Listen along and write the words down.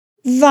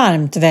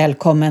Varmt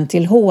välkommen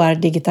till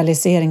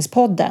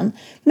HR-digitaliseringspodden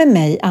med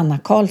mig Anna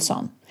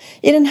Karlsson.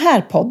 I den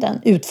här podden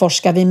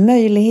utforskar vi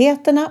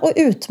möjligheterna och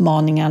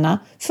utmaningarna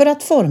för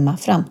att forma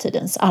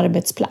framtidens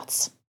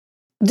arbetsplats.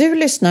 Du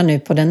lyssnar nu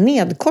på den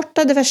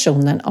nedkortade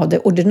versionen av det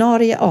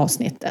ordinarie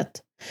avsnittet.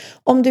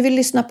 Om du vill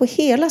lyssna på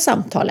hela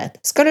samtalet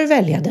ska du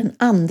välja den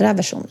andra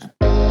versionen.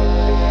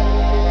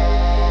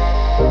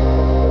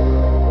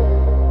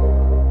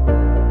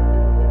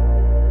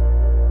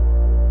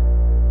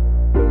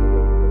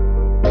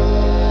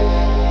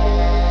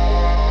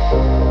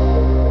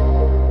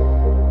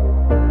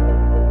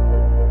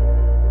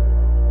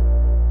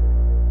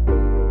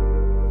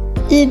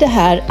 I det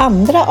här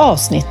andra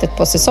avsnittet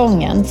på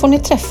säsongen får ni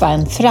träffa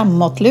en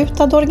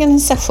framåtlutad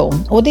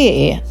organisation och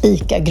det är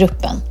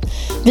ICA-gruppen.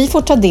 Vi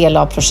får ta del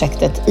av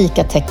projektet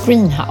ICA Tech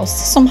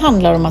Greenhouse som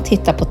handlar om att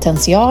hitta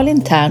potential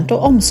internt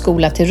och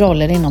omskola till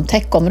roller inom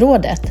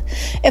techområdet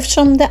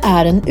eftersom det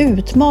är en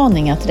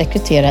utmaning att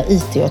rekrytera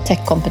IT- och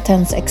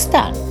techkompetens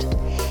externt.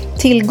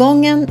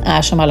 Tillgången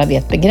är som alla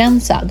vet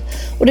begränsad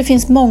och det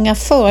finns många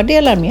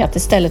fördelar med att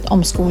istället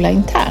omskola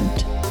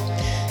internt.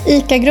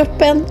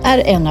 ICA-gruppen är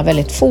en av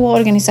väldigt få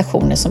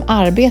organisationer som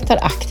arbetar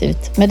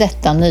aktivt med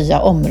detta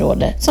nya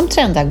område som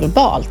trendar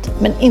globalt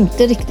men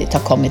inte riktigt har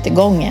kommit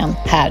igång än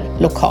här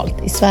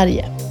lokalt i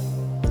Sverige.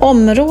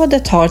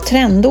 Området har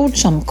trendord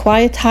som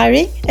quiet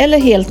hiring eller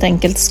helt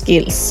enkelt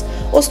skills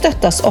och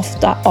stöttas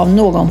ofta av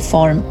någon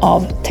form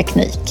av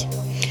teknik.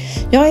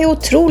 Jag är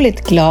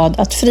otroligt glad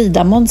att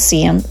Frida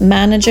Monsén,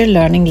 Manager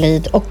Learning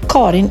Lead och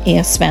Karin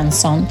E.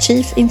 Svensson,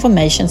 Chief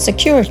Information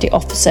Security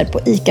Officer på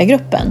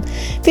ICA-gruppen,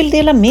 vill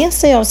dela med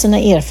sig av sina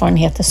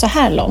erfarenheter så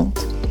här långt.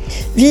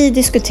 Vi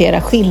diskuterar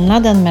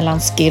skillnaden mellan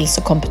skills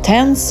och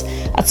kompetens,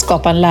 att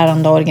skapa en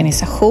lärande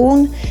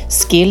organisation,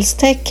 skills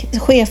tech,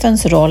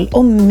 chefens roll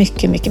och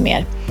mycket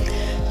mer.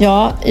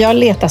 Ja, jag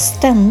letar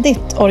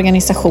ständigt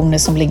organisationer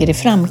som ligger i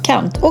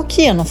framkant och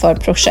genomför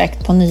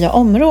projekt på nya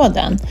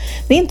områden.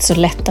 Det är inte så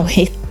lätt att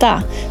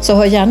hitta, så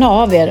hör gärna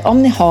av er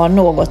om ni har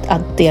något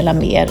att dela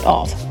med er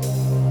av.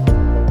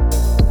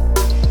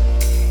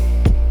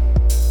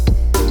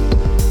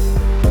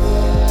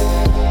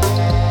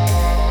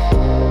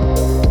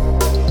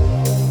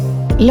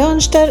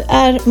 Learnster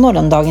är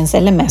morgondagens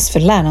LMS för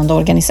lärande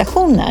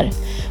organisationer.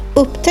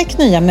 Upptäck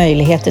nya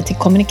möjligheter till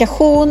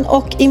kommunikation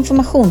och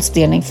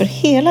informationsdelning för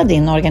hela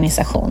din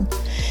organisation.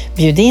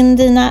 Bjud in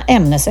dina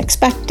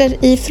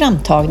ämnesexperter i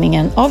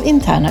framtagningen av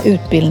interna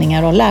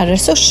utbildningar och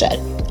lärresurser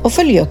och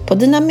följ upp på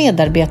dina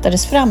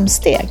medarbetares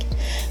framsteg.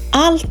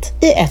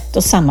 Allt i ett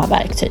och samma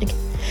verktyg.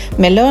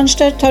 Med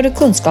Learnster tar du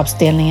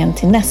kunskapsdelningen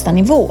till nästa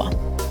nivå.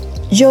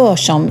 Gör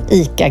som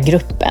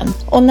ICA-gruppen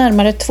och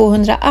närmare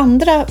 200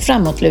 andra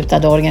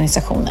framåtlutade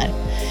organisationer.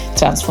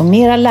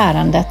 Transformera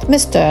lärandet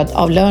med stöd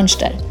av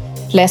Learnster.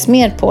 Läs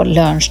mer på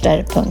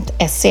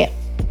learnster.se.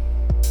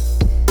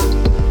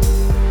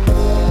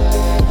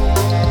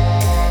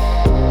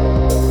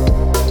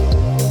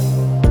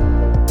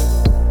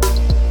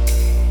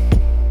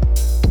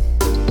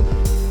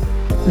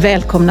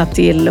 Välkomna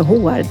till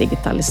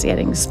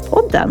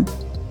HR-digitaliseringspodden.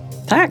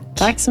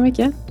 Tack så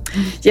mycket.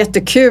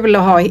 Jättekul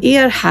att ha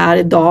er här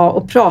idag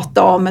och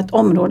prata om ett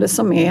område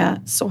som är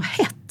så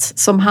hett.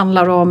 Som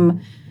handlar om,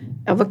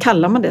 vad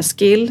kallar man det?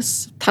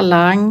 Skills,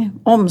 talang,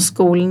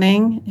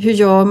 omskolning. Hur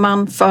gör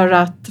man för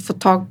att få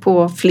tag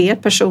på fler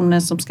personer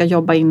som ska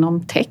jobba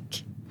inom tech?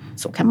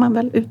 Så kan man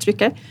väl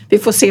uttrycka det. Vi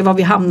får se var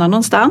vi hamnar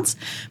någonstans.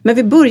 Men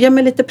vi börjar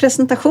med lite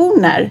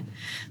presentationer.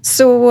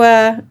 Så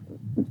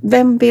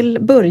vem vill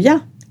börja?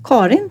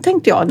 Karin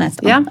tänkte jag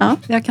nästan. Ja,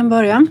 jag kan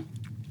börja.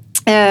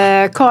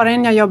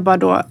 Karin, jag jobbar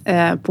då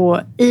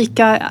på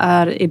ICA,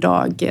 är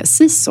idag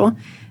CISO,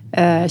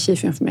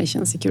 Chief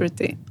Information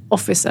Security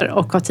Officer,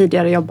 och har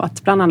tidigare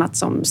jobbat bland annat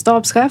som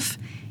stabschef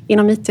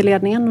inom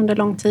IT-ledningen under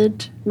lång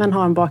tid, men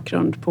har en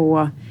bakgrund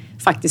på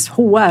faktiskt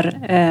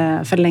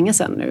HR för länge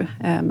sedan nu,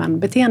 men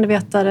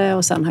beteendevetare,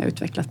 och sen har jag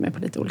utvecklat mig på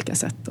lite olika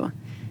sätt och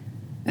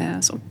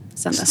så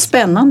sen dess.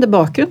 Spännande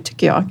bakgrund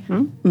tycker jag. Ja,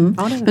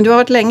 men du har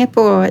varit länge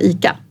på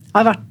ICA? Jag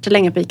har varit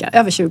länge på ICA,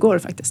 över 20 år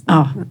faktiskt.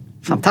 Ja,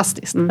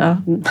 fantastiskt. Ja.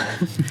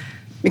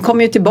 Vi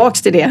kommer ju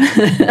tillbaks till det.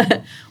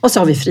 Och så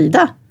har vi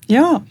Frida.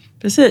 Ja,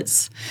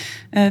 precis.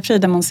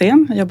 Frida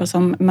Monsén, jag jobbar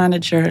som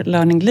Manager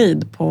Learning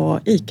Lead på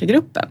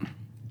ICA-gruppen.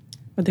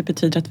 Och det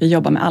betyder att vi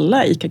jobbar med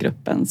alla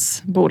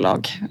ICA-gruppens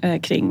bolag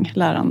kring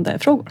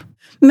lärandefrågor.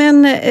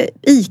 Men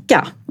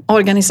ICA,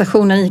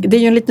 organisationen, det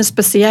är ju en lite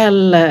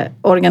speciell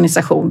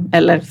organisation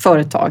eller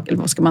företag, eller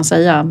vad ska man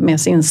säga,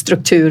 med sin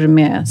struktur,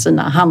 med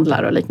sina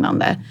handlare och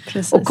liknande.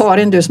 Precis. Och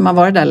Karin, du som har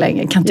varit där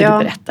länge, kan inte du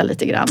berätta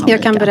lite grann om Jag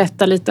ICA? kan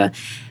berätta lite.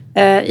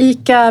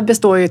 ICA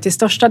består ju till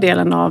största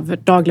delen av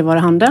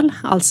dagligvaruhandel,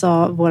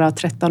 alltså våra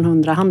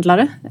 1300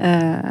 handlare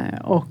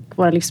och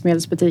våra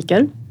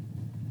livsmedelsbutiker.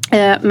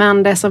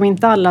 Men det som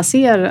inte alla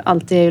ser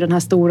alltid är ju den här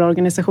stora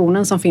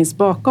organisationen som finns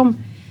bakom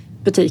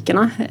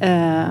butikerna.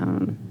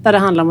 Där det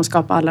handlar om att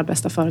skapa allra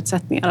bästa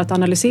förutsättningar. Att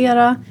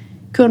analysera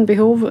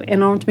kundbehov,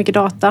 enormt mycket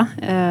data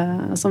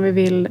som vi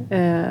vill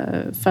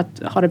för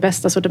att ha det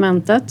bästa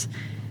sortimentet.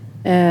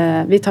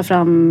 Vi tar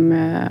fram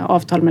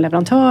avtal med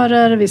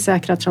leverantörer, vi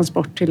säkrar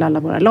transport till alla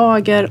våra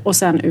lager och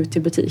sen ut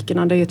till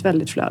butikerna. Det är ett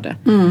väldigt flöde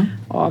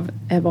av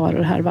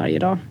varor här varje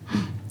dag.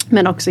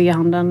 Men också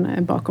e-handeln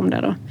bakom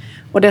det då.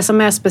 Och det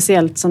som är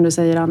speciellt, som du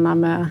säger Anna,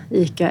 med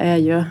ICA är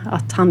ju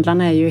att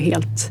handlarna är ju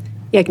helt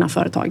egna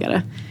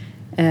företagare.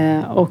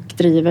 Och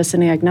driver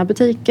sina egna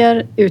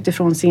butiker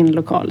utifrån sin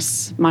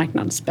lokals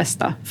marknads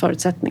bästa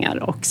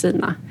förutsättningar och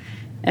sina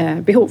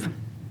behov.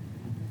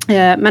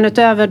 Men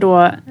utöver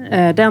då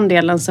den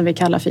delen som vi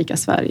kallar Fika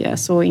Sverige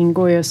så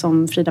ingår ju,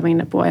 som Frida var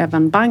inne på,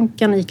 även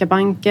banken,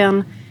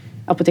 ICA-banken,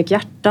 Apotek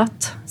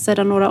Hjärtat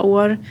sedan några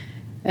år,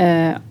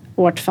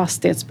 vårt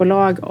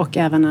fastighetsbolag och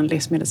även en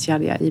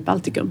livsmedelskedja i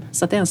Baltikum.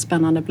 Så det är en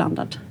spännande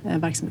blandad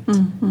verksamhet.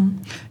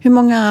 Hur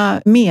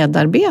många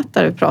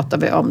medarbetare pratar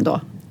vi om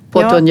då?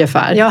 På ett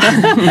ungefär. Ja.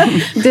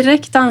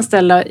 Direkt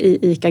anställda i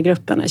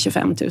ICA-gruppen är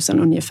 25 000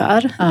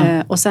 ungefär.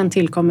 Och sen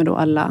tillkommer då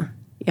alla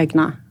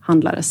egna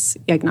handlares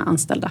egna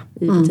anställda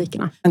i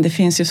butikerna. Men det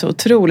finns ju så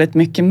otroligt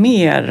mycket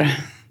mer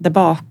där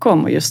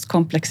bakom och just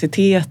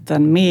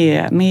komplexiteten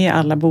med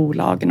alla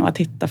bolagen och att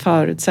hitta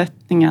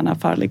förutsättningarna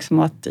för liksom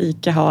att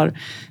ICA har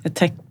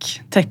ett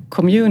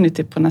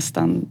tech-community på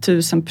nästan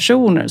 1000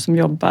 personer som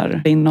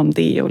jobbar inom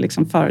det och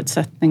liksom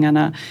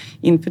förutsättningarna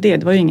inför det.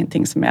 Det var ju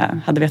ingenting som jag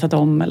hade vetat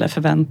om eller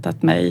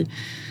förväntat mig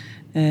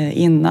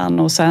innan,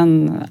 och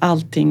sen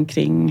allting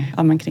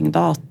kring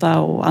data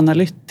och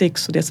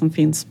analytics och det som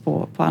finns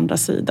på andra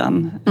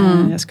sidan.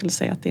 Jag skulle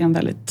säga att det är en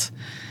väldigt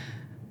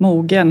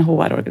mogen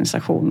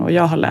HR-organisation och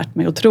jag har lärt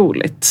mig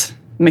otroligt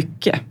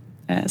mycket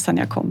sen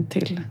jag kom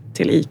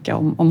till ICA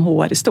om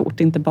HR i stort,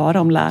 inte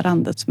bara om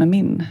lärandet som är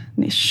min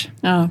nisch.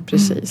 Ja,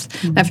 precis.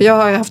 Nej, för jag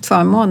har ju haft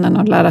förmånen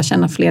att lära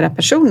känna flera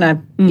personer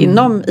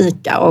inom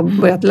ICA och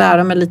börjat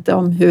lära mig lite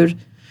om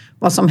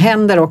vad som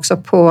händer också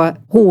på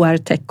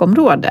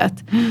HR-tech-området.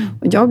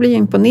 Och jag blir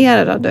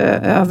imponerad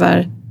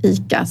över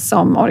ICA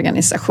som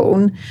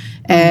organisation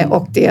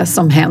och det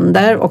som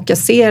händer. Och jag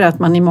ser att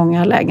man i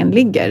många lägen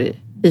ligger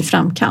i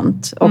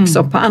framkant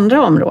också på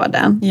andra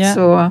områden. Yeah.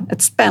 Så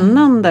ett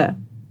spännande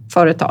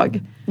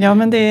företag. Ja,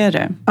 men det är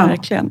det.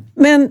 Verkligen.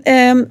 Men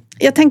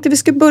jag tänkte vi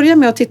skulle börja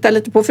med att titta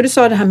lite på, för du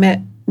sa det här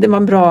med, det var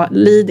en bra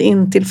lead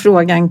in till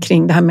frågan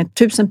kring det här med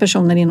 1000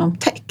 personer inom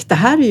tech. Det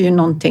här är ju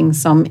någonting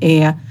som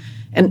är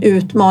en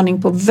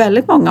utmaning på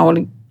väldigt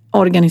många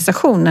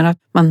organisationer, att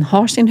man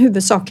har sin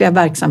huvudsakliga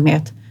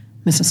verksamhet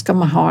men så ska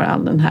man ha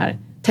all den här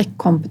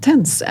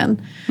tech-kompetensen.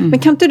 Men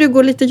kan inte du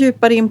gå lite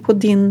djupare in på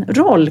din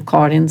roll,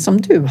 Karin,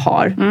 som du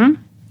har?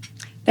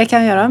 Det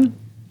kan jag göra.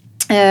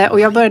 Och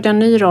jag började en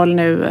ny roll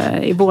nu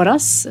i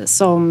våras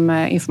som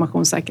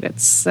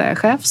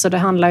informationssäkerhetschef, så det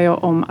handlar ju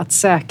om att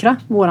säkra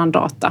våran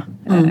data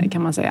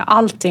kan man säga.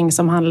 Allting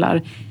som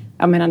handlar,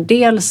 jag menar,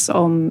 dels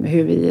om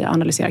hur vi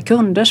analyserar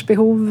kunders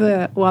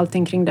behov och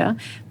allting kring det.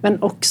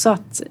 Men också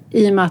att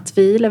i och med att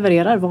vi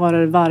levererar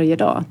varor varje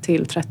dag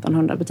till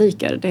 1300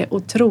 butiker. Det är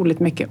otroligt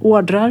mycket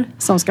ordrar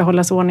som ska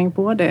hållas ordning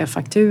på. Det är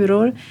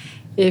fakturor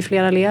i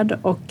flera led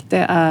och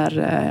det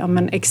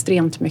är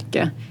extremt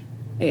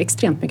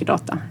mycket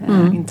data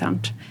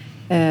internt.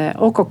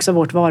 Och också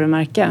vårt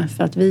varumärke,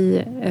 för att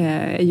vi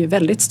är ju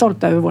väldigt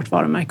stolta över vårt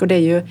varumärke och det är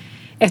ju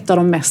ett av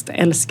de mest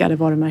älskade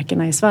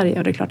varumärkena i Sverige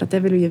och det är klart att det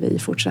vill ju vi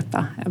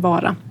fortsätta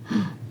vara.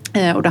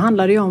 Och det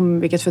handlar ju om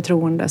vilket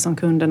förtroende som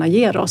kunderna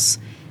ger oss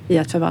i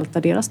att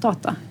förvalta deras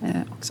data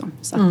också.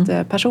 Så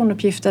att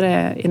personuppgifter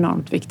är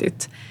enormt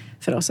viktigt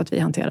för oss att vi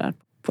hanterar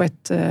på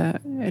ett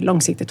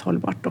långsiktigt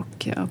hållbart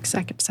och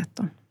säkert sätt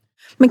då.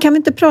 Men kan vi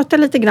inte prata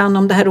lite grann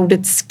om det här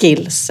ordet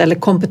skills eller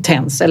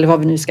kompetens eller vad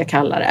vi nu ska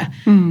kalla det?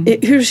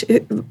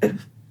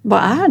 Vad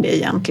är det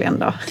egentligen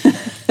då?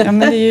 Ja, men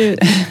det är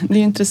ju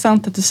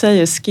intressant att du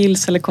säger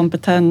skills eller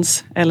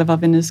kompetens eller vad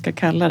vi nu ska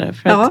kalla det.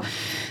 För att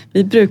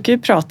vi brukar ju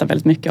prata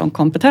väldigt mycket om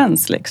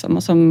kompetens liksom.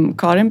 Och som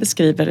Karin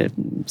beskriver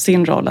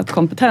sin roll, att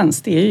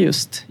kompetens det är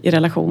just i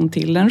relation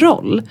till en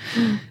roll.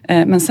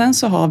 Men sen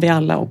så har vi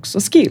alla också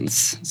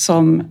skills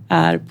som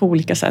är på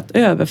olika sätt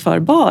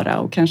överförbara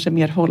och kanske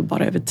mer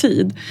hållbara över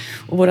tid.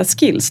 Och våra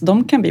skills,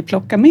 de kan vi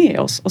plocka med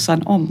oss och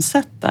sedan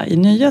omsätta i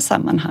nya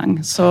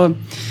sammanhang. Så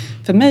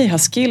för mig har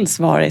skills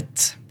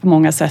varit på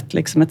många sätt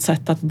liksom ett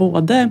sätt att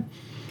både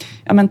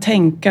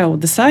tänka och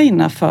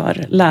designa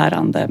för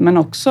lärande men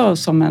också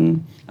som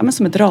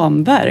ett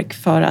ramverk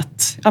för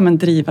att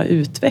driva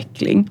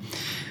utveckling.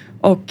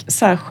 Och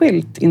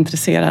särskilt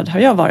intresserad har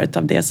jag varit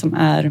av det som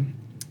är,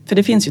 för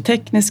det finns ju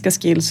tekniska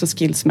skills och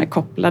skills som är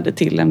kopplade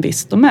till en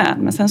viss domän.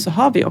 Men sen så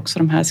har vi också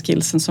de här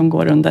skillsen som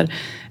går under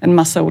en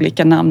massa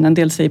olika namn. En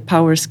del säger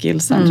power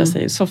skills, andra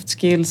säger soft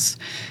skills.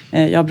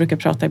 Jag brukar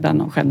prata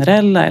ibland om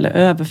generella eller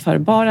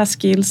överförbara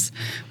skills.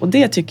 Och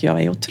det tycker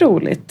jag är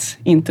otroligt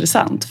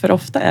intressant. För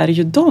ofta är det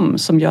ju de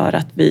som gör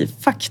att vi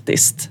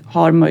faktiskt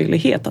har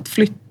möjlighet att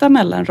flytta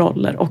mellan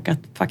roller och att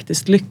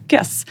faktiskt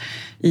lyckas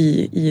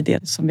i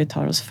det som vi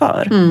tar oss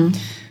för.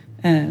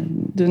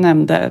 Du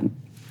nämnde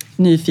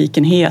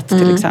nyfikenhet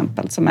till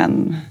exempel som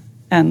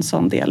en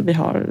sån del. Vi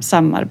har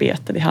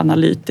samarbete, vi har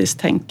analytiskt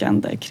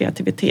tänkande,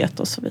 kreativitet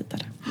och så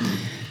vidare.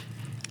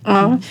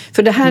 Ja,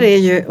 för det här är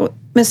ju...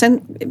 Men sen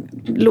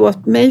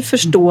låt mig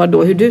förstå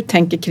då hur du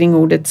tänker kring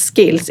ordet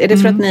skills. Är det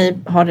för att ni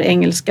har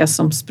engelska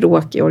som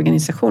språk i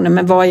organisationen?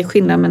 Men vad är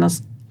skillnaden mellan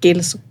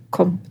skills och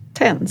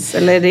kompetens?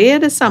 Eller är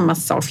det samma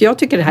sak? För jag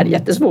tycker det här är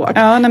jättesvårt.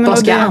 Ja, nej, men vad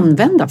ska jag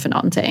använda för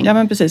någonting? Ja,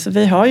 men precis.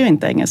 Vi har ju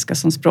inte engelska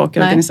som språk i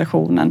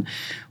organisationen.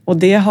 Och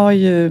det har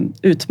ju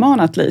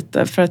utmanat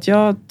lite. För att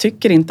jag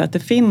tycker inte att det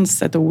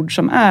finns ett ord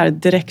som är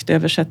direkt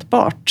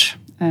översättbart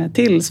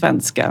till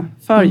svenska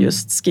för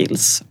just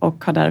skills.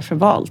 Och har därför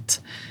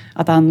valt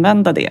att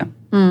använda det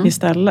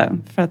istället.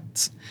 För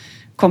att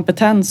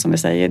kompetens, som vi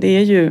säger, det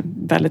är ju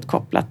väldigt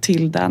kopplat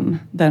till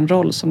den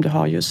roll som du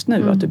har just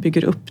nu. Att du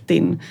bygger upp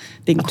din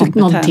kompetens.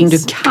 Någonting du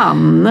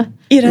kan.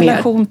 I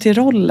relation till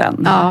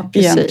rollen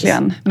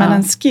egentligen. Men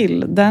en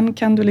skill, den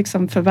kan du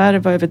liksom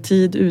förvärva över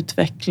tid,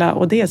 utveckla.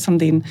 Och det är som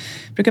jag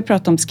brukar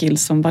prata om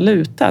skills som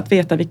valuta. Att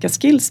veta vilka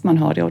skills man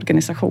har i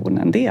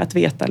organisationen. Det är att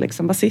veta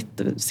liksom, vad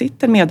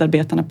sitter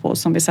medarbetarna på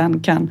som vi sen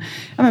kan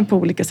på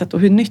olika sätt. Och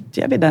hur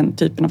nyttjar vi den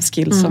typen av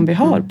skills som vi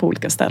har på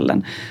olika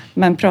ställen.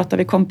 Men pratar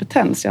vi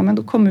kompetens, men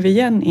då kommer vi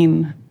igen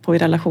in på i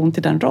relation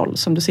till den roll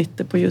som du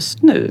sitter på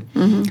just nu.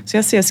 Så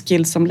jag ser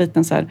skills som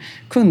liten så här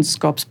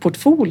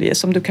kunskapsportfolio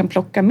som du kan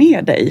plocka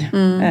med dig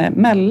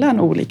mellan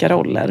olika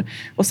roller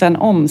och sen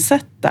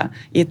omsätta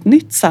i ett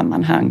nytt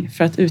sammanhang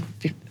för att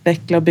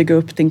utveckla och bygga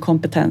upp din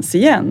kompetens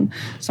igen,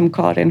 som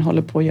Karin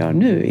håller på att göra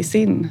nu i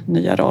sin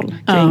nya roll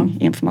kring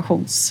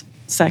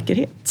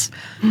informationssäkerhet.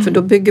 För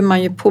då bygger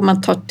man ju på,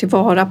 man tar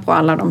tillvara på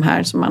alla de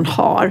här som man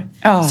har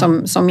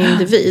som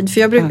individ.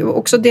 För jag brukar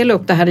också dela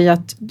upp det här i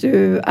att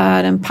du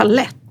är en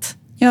palett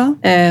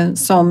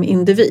som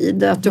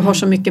individ. Att du har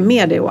så mycket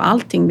med dig och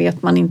allting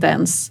vet man inte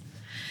ens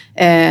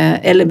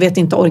eller vet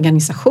inte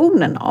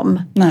organisationen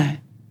om.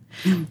 Nej.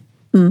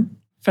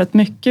 För att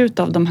mycket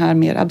av de här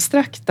mer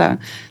abstrakta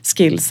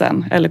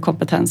skillsen eller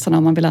kompetenserna,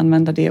 om man vill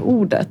använda det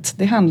ordet,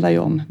 det handlar ju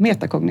om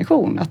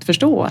metakognition. Att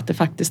förstå att det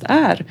faktiskt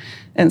är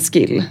en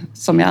skill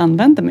som jag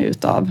använder mig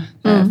utav.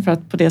 För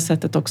att på det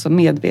sättet också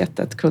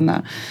medvetet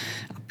kunna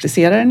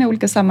applicera den i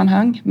olika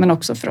sammanhang, men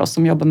också för oss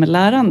som jobbar med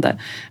lärande,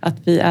 att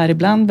vi är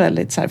ibland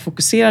väldigt så här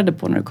fokuserade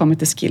på när det kommer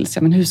till skills.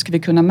 Men hur ska vi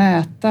kunna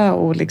mäta?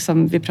 Och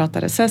liksom, vi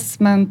pratar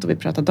assessment och vi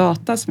pratar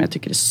data som jag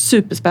tycker är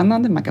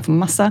superspännande. Man kan få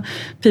massa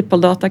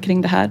people-data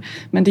kring det här.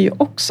 Men det är ju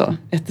också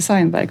ett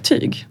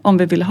designverktyg. Om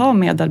vi vill ha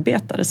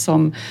medarbetare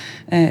som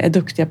är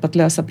duktiga på att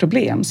lösa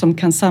problem, som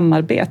kan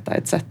samarbeta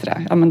etc.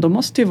 Men då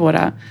måste ju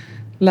våra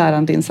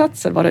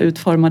lärandeinsatser vara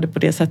utformade på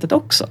det sättet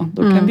också.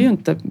 Då kan vi ju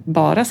inte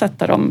bara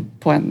sätta dem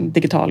på en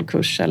digital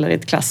kurs eller i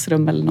ett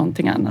klassrum eller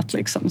någonting annat.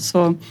 Liksom.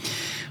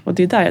 Och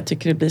det är där jag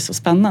tycker det blir så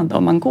spännande.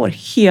 Om man går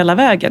hela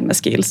vägen med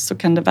skills så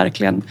kan det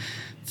verkligen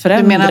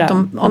förändra. Du menar att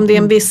om det är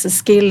en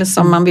viss skill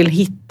som man vill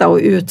hitta och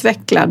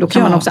utveckla, då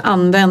kan man också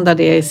använda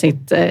det i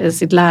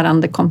sitt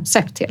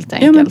lärandekoncept helt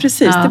enkelt. Ja, men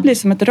precis. Det blir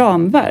som ett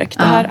ramverk.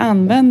 Det här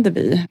använder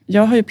vi.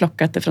 Jag har ju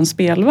plockat det från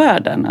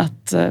spelvärlden.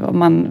 Att om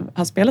man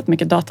har spelat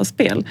mycket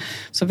dataspel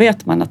så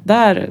vet man att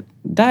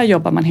där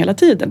jobbar man hela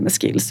tiden med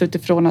skills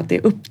utifrån att det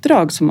är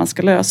uppdrag som man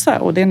ska lösa.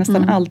 Och det är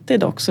nästan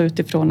alltid också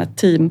utifrån ett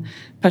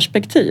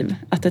teamperspektiv.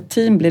 Att ett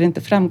team blir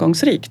inte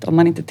framgångsrikt om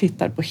man inte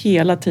tittar på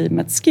hela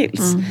teamets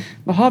skills.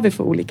 Vad har vi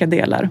för olika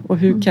delar och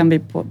hur kan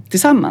vi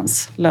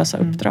tillsammans lösa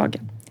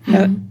uppdragen?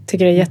 Jag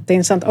tycker det är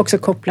jätteintressant, också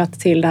kopplat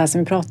till det här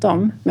som vi pratade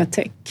om med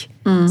tech.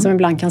 Som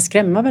ibland kan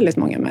skrämma väldigt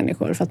många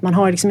människor. För att man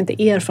har liksom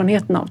inte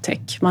erfarenheten av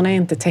tech. Man är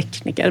inte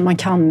tekniker, man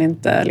kan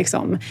inte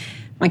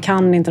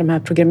de här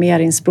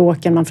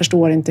programmeringsspråken, man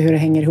förstår inte hur det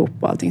hänger ihop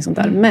och allting sånt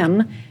där.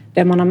 Men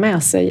det man har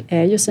med sig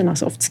är ju sina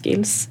soft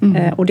skills.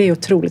 Och det är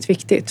otroligt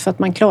viktigt, för att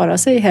man klarar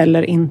sig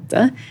heller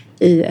inte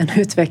i en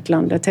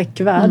utvecklande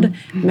techvärld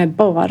med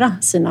bara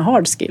sina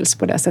hard skills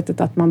på det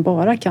sättet att man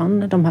bara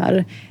kan de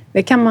här.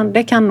 Det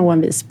kan nå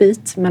en viss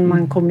bit, men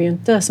man kommer ju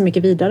inte så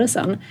mycket vidare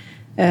sen.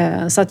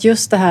 Så att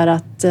just det här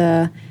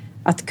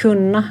att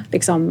kunna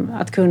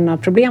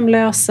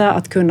problemlösa,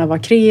 att kunna vara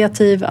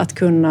kreativ, att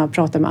kunna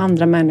prata med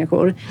andra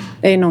människor,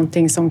 det är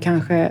någonting som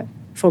kanske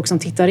folk som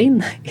tittar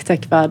in i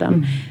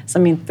techvärlden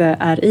som inte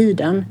är i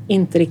den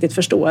inte riktigt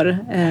förstår.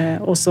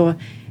 Och så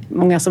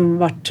många som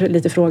varit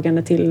lite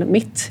frågande till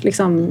mitt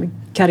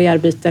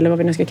karriärbyte eller vad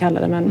vi nu ska kalla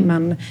det,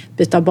 men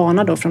byta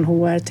bana då från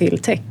HR till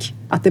tech.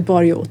 Att det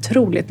bar ju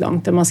otroligt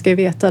långt. Man ska ju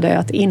veta det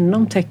att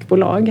inom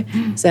techbolag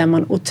så är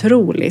man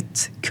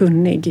otroligt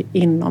kunnig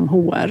inom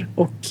HR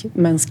och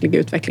mänsklig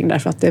utveckling,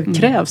 därför att det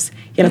krävs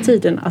hela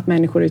tiden att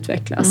människor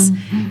utvecklas.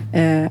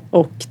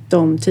 Och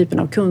de typen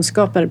av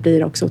kunskaper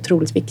blir också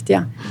otroligt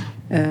viktiga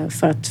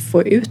för att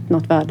få ut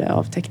något värde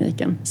av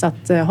tekniken. Så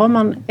att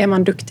är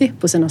man duktig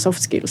på sina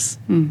soft skills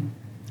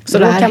så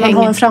då kan man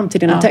ha en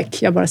framtid inom tech,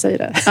 jag bara säger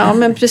det. Ja,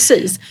 men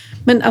precis.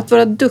 Men att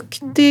vara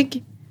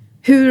duktig,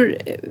 hur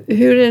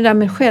är det där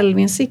med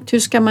självinsikt? Hur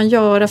ska man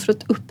göra för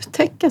att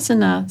upptäcka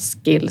sina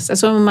skills?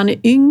 Alltså om man är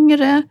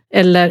yngre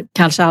eller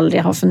kanske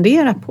aldrig har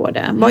funderat på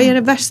det. Vad är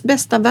det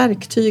bästa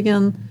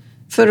verktygen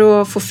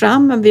för att få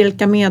fram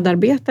vilka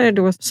medarbetare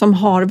då som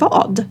har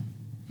vad?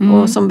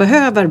 och som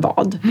behöver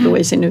vad då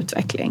i sin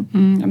utveckling.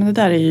 Ja, men det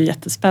där är ju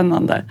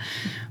jättespännande.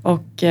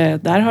 Och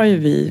där har ju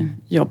vi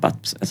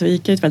jobbat, alltså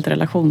vi är ett väldigt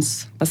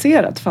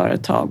relationsbaserat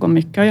företag och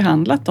mycket har ju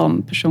handlat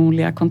om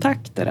personliga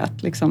kontakter.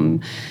 Att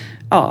liksom,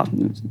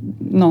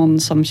 någon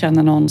som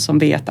känner någon som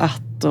vet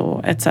att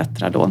och etc.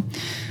 då.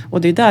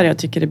 Och det är där jag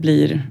tycker det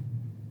blir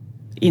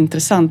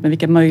intressant med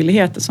vilka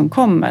möjligheter som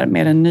kommer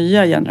med den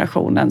nya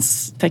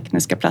generationens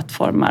tekniska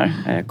plattformar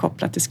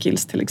kopplat till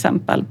skills till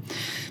exempel.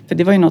 För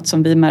det var ju något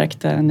som vi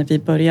märkte när vi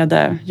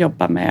började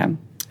jobba med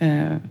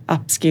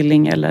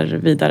upskilling eller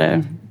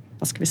vidare,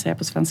 vad ska vi säga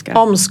på svenska?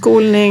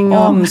 Omskolning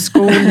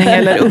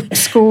eller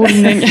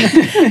uppskolning.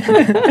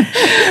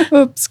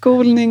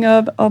 Uppskolning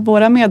av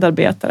våra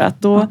medarbetare.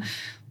 Att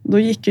då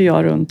gick ju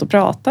jag runt och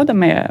pratade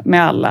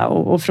med alla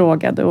och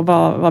frågade och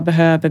vad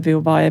behöver vi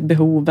och vad är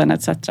behoven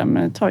etc. Men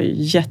det tar ju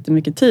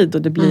jättemycket tid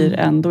och det blir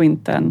ändå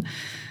inte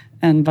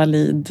en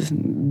valid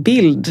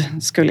bild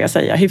skulle jag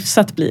säga.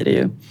 Hyfsat blir det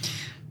ju.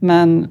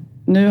 Men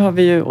nu har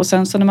vi ju, och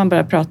sen så när man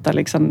börjar prata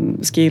liksom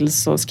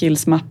skills och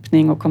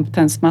skillsmappning och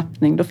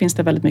kompetensmappning, då finns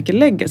det väldigt mycket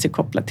legacy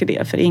kopplat till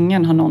det. För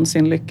ingen har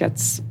någonsin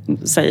lyckats,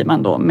 säger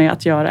man då, med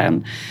att göra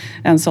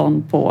en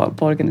sån på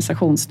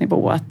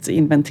organisationsnivå, att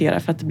inventera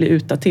för att det blir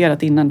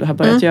utdaterat innan du har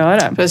börjat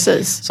göra.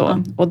 Precis.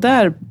 Så. Och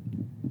där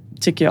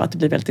tycker jag att det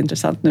blir väldigt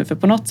intressant nu, för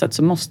på något sätt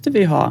så måste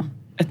vi ha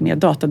ett mer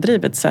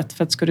datadrivet sätt,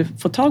 för att ska du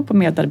få tag på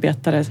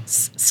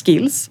medarbetares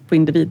skills på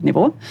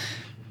individnivå,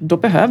 då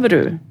behöver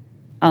du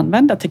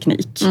använda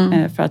teknik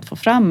för att få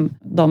fram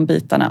de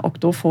bitarna, och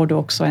då får du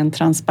också en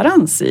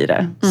transparens i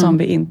det som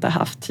vi inte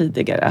haft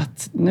tidigare.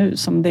 Att nu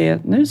som det är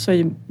nu så är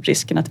ju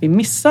risken att vi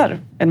missar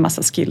en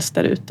massa skills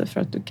där ute, för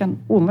att du kan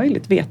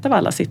omöjligt veta vad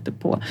alla sitter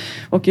på.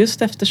 Och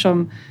just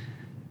eftersom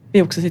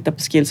vi också tittar på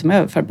skills som är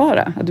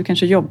överförbara. Att du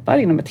kanske jobbar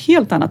inom ett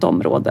helt annat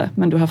område,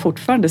 men du har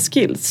fortfarande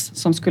skills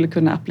som skulle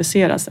kunna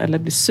appliceras eller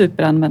bli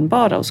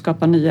superanvändbara och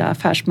skapa nya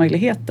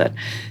affärsmöjligheter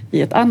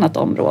i ett annat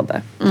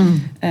område.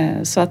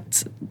 Så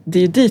att det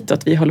är ju dit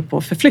att vi håller på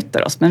att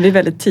förflytta oss, men vi är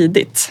väldigt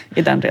tidigt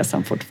i den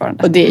resan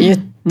fortfarande. Och det är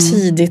ju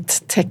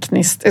tidigt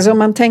tekniskt. Alltså om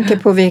man tänker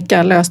på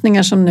vilka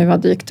lösningar som nu har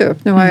dykt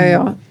upp. Nu har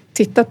jag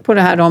tittat på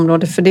det här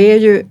området, för det är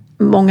ju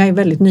många är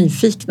väldigt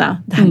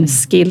nyfikna. Det här med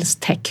skills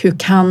tech. Hur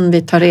kan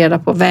vi ta reda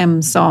på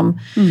vem som...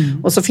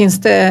 Och så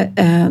finns det...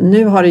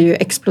 nu har det ju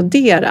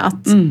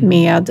exploderat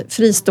med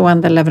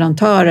fristående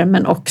leverantörer,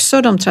 men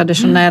också de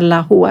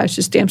traditionella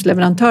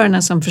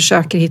HR-systemsleverantörerna som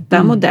försöker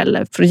hitta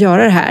modeller för att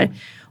göra det här.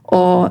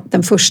 Och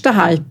den första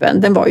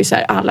hypen, den var ju så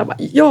här, alla bara,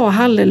 ja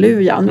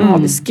halleluja, nu har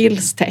vi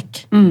skills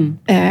tech.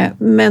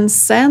 Men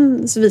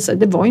sen så visade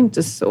det var ju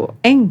inte så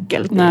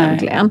enkelt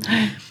egentligen.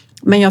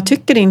 Men jag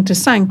tycker det är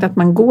intressant att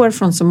man går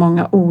från så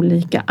många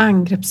olika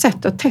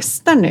angreppssätt och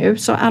testar nu.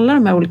 Så alla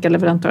de här olika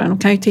leverantörerna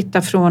kan ju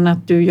titta från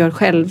att du gör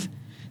själv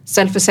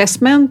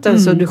self-assessment.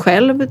 Alltså du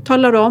själv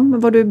talar om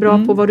vad du är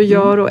bra på, vad du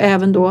gör, och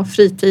även då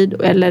fritid.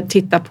 Eller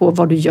titta på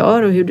vad du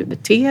gör och hur du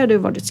beter dig,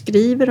 vad du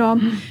skriver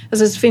om.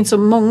 Alltså det finns så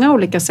många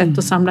olika sätt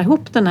att samla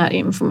ihop den här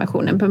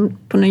informationen.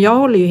 Jag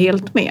håller ju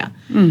helt med.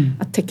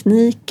 Att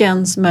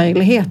teknikens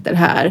möjligheter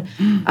här,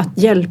 att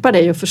hjälpa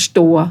dig att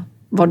förstå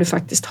vad du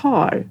faktiskt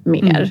har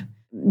mer.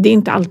 Det är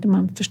inte alltid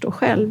man förstår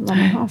själv vad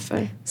man har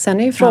för. Sen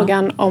är ju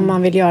frågan om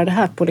man vill göra det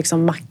här på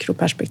liksom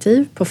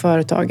makroperspektiv på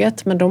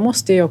företaget. Men då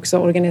måste ju också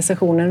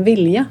organisationen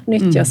vilja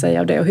nyttja sig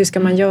av det. Och hur ska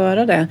man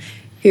göra det?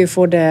 Hur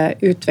får det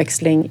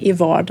utväxling i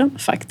vardagen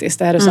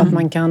faktiskt? Är det så att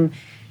man kan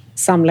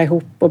samla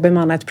ihop och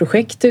bemanna ett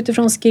projekt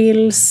utifrån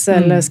skills?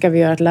 Eller ska vi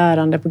göra ett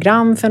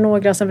lärandeprogram för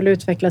några som vill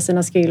utveckla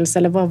sina skills?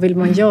 Eller vad vill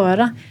man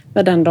göra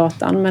med den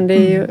datan? Men det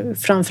är ju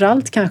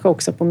framförallt kanske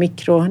också på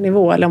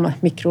mikronivå. Eller om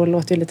mikro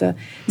låter ju lite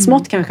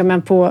smått kanske,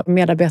 men på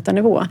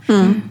medarbetarnivå.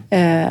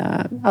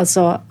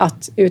 Alltså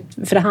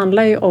för det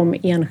handlar ju om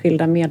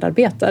enskilda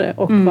medarbetare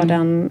och vad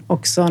den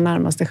också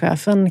närmaste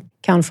chefen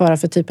kan föra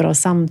för typer av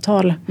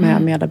samtal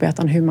med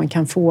medarbetaren. Hur man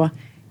kan få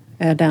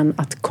den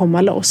att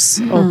komma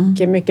loss.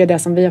 Och mycket det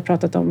som vi har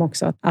pratat om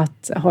också,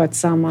 att ha ett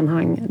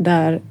sammanhang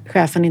där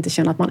chefen inte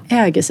känner att man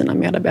äger sina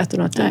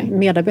medarbetare, att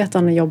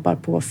medarbetarna jobbar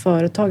på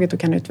företaget och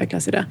kan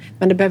utvecklas i det.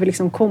 Men det behöver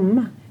liksom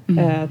komma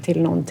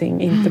till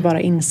någonting, inte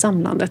bara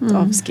insamlandet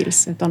av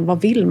skills, utan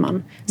vad vill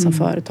man som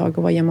företag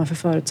och vad ger man för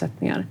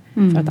förutsättningar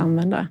för att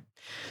använda.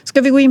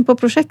 Ska vi gå in på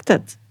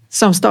projektet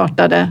som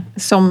startade,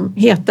 som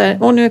heter,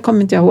 och nu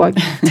kommer inte jag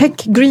ihåg,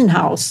 Tech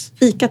Greenhouse,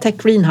 ICA Tech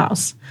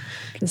Greenhouse.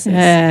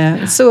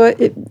 Så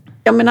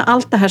jag menar,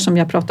 allt det här som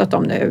jag pratat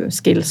om nu,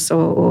 skills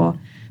och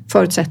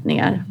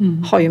förutsättningar,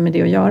 har ju med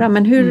det att göra.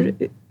 Men hur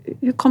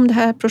kom det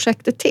här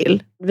projektet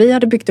till? Vi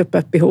hade byggt upp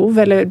ett behov,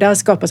 eller det har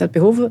skapats ett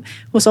behov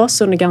hos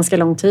oss under ganska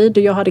lång tid.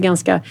 Jag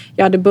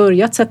hade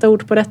börjat sätta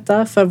ord på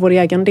detta för vår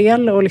egen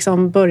del och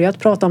liksom börjat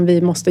prata om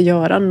vi måste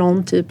göra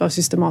någon typ av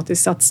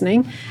systematisk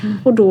satsning.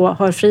 Och då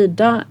har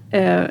Frida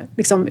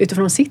liksom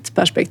utifrån sitt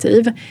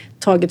perspektiv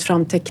tagit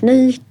fram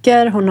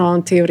tekniker. Hon har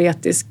en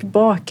teoretisk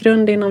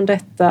bakgrund inom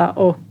detta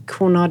och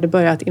hon hade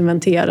börjat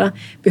inventera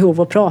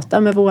behov och prata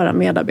med våra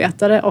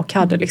medarbetare och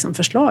hade liksom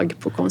förslag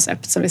på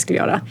koncept som vi skulle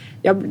göra.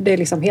 Det är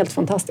liksom helt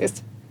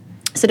fantastiskt.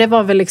 Så det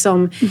var väl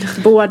liksom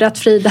både att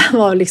Frida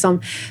var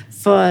liksom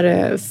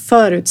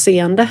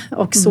förutseende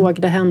och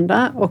såg det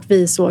hända, och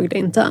vi såg det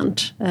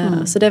internt.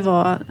 Så det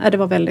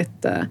var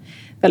väldigt,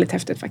 väldigt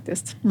häftigt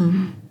faktiskt.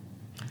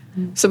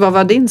 Så vad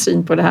var din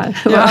syn på det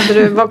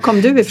här? Var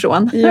kom du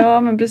ifrån?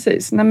 Ja, men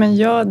precis. Nej, men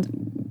jag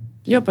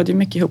jobbade ju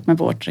mycket ihop med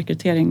vårt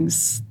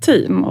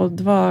rekryteringsteam, och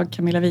det var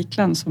Camilla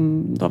Wikland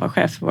som då var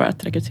chef för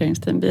vårt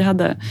rekryteringsteam. Vi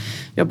hade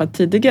jobbat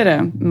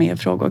tidigare med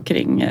frågor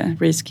kring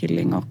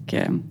reskilling och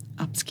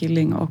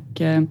upskilling,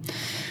 och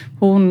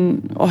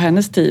hon och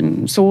hennes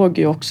team såg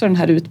ju också den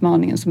här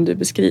utmaningen som du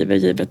beskriver,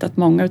 givet att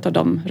många av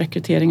de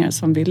rekryteringar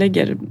som vi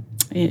lägger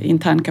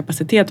intern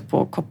kapacitet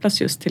på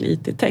kopplas just till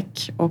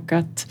IT-tech, och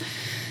att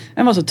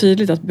det var så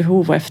tydligt att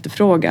behov och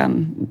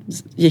efterfrågan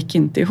gick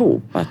inte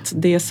ihop. Att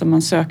det som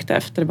man sökte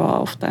efter var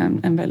ofta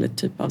en väldigt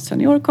typ av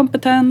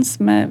seniorkompetens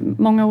med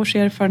många års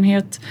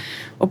erfarenhet.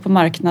 Och på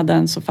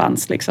marknaden så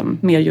fanns liksom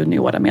mer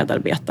juniora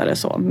medarbetare.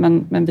 Så.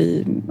 Men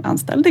vi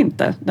anställde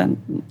inte den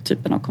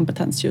typen av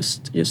kompetens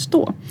just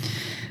då.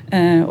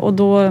 Och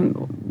då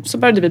så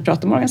började vi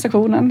prata om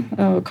organisationen.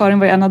 Karin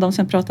var en av dem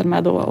som pratade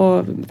med då,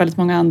 och väldigt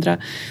många andra.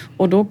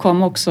 Och då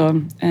kom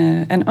också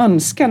en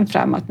önskan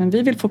fram att men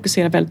vi vill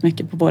fokusera väldigt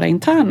mycket på våra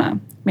interna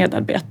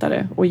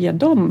medarbetare och ge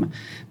dem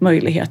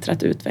möjligheter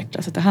att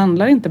utvecklas. Så det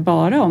handlar inte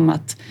bara om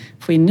att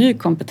få in ny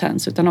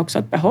kompetens, utan också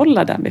att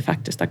behålla den vi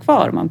faktiskt har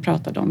kvar. Man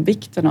pratade om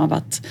vikten av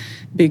att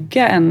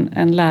bygga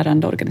en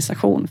lärande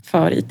organisation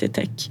för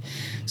IT-tech.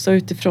 Så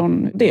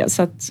utifrån det,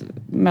 så att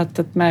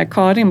mötet med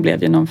Karin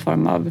blev ju någon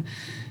form av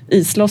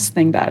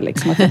islossning där.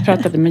 Liksom. Att jag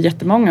pratade med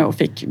jättemånga och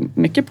fick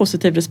mycket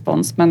positiv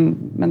respons,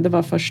 men det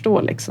var först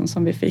då liksom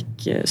som vi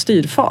fick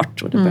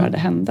styrfart och det började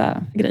hända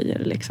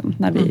grejer liksom,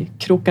 när vi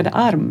krokade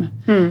arm,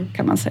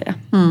 kan man säga.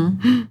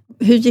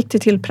 Hur gick det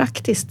till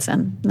praktiskt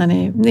sen när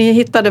ni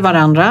hittade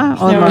varandra?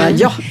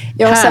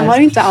 Och sen var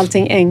det inte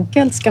allting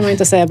enkelt, ska man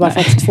inte säga, bara för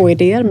att två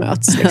idéer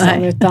möts.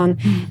 Liksom, utan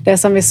det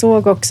som vi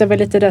såg också var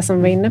lite det som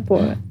vi var inne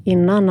på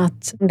innan,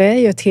 att det är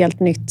ju ett helt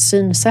nytt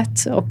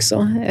synsätt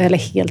också. Eller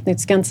helt nytt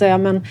ska jag inte säga,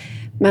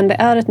 men det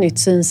är ett nytt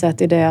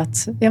synsätt i det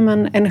att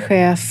en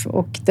chef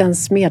och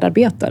dens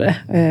medarbetare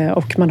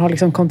och man har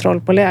liksom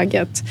kontroll på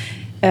läget,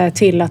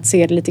 till att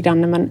se det lite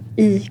grann när man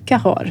ICA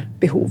har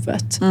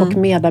behovet och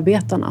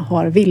medarbetarna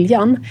har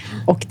viljan,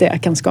 och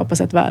det kan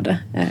skapas ett värde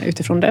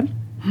utifrån det.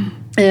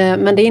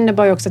 Men det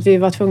innebar ju också att vi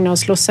var tvungna att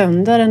slå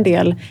sönder en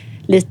del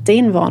lite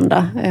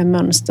invanda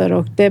mönster,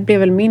 och det blev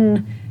väl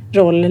min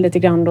roll lite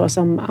grann då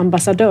som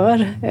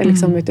ambassadör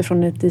liksom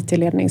utifrån ett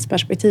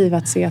IT-ledningsperspektiv,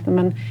 att se att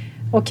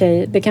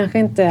det kanske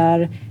inte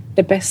är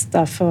det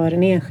bästa för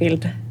en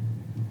enskild.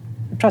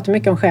 Jag pratar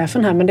mycket om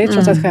chefen här, men det är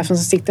trots allt chefen som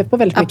sitter på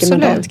väldigt mycket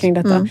mandat kring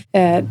detta.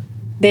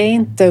 Det är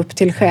inte upp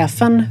till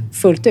chefen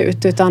fullt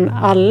ut, utan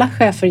alla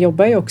chefer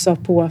jobbar ju också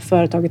på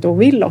företaget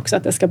och vill också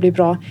att det ska bli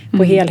bra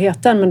på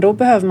helheten. Men då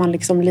behöver man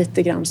liksom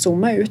lite grann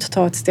zooma ut,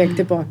 ta ett steg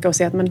tillbaka och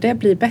se att det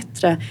blir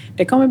bättre.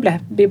 Det kommer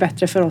bli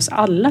bättre för oss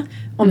alla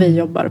om vi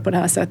jobbar på det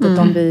här sättet.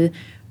 Om vi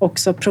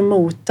också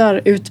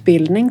promotar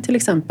utbildning till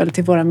exempel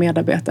till våra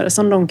medarbetare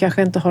som de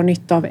kanske inte har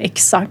nytta av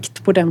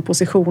exakt på den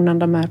positionen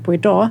de är på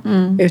idag,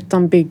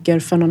 utan bygger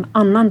för någon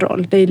annan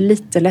roll. Det är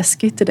lite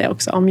läskigt i det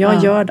också. Om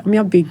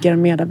jag bygger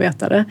en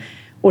medarbetare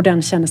och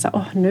den känner så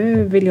här,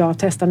 nu vill jag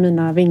testa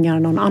mina vingar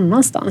någon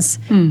annanstans.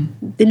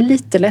 Det är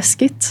lite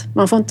läskigt.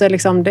 Man får inte det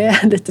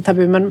är lite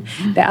tabu, men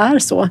det är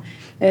så.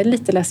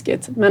 Lite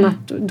läskigt. Men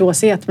att då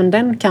se att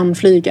den kan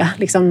flyga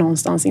liksom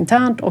någonstans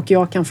internt och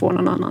jag kan få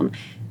någon annan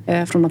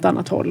från något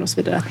annat håll och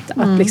så vidare.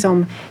 Att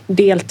liksom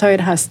delta i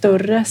det här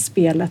större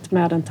spelet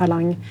med en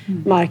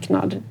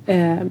talangmarknad.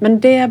 Men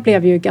det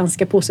blev ju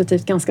ganska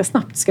positivt ganska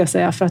snabbt, ska jag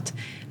säga. För att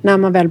när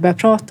man väl börjar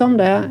prata om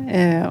det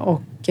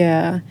och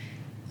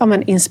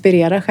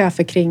inspirera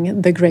chefer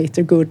kring the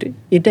greater good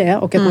i det,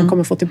 och att man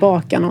kommer få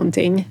tillbaka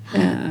någonting,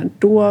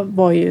 då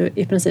var ju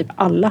i princip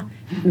alla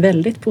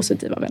väldigt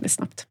positiva väldigt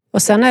snabbt.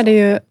 Och sen är det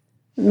ju,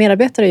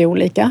 medarbetare är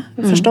olika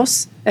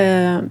förstås.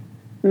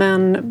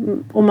 Men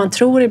om man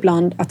tror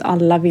ibland att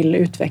alla vill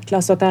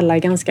utvecklas och att alla är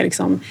ganska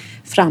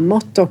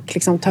framåt och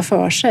tar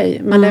för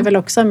sig. Men det är väl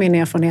också min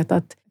erfarenhet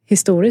att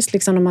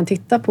historiskt när man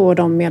tittar på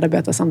de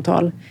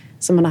medarbetarsamtal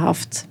som man har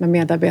haft med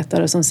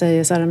medarbetare som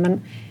säger så här, men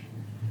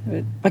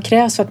vad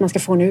krävs för att man ska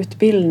få en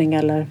utbildning,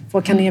 eller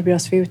vad kan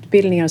erbjudas för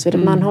utbildningar och så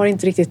vidare. Man har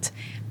inte riktigt,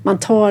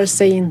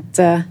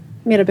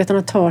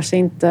 medarbetarna tar sig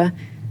inte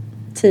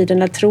tiden,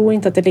 eller tror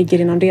inte att det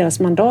ligger inom deras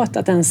mandat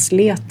att ens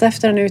leta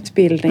efter en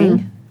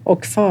utbildning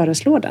och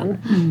föreslå den.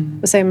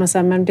 Då säger man så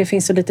här, men det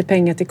finns så lite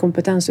pengar till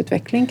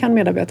kompetensutveckling, kan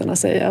medarbetarna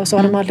säga. Och så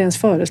har de aldrig ens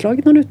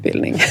föreslagit någon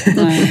utbildning.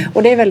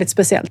 Och det är väldigt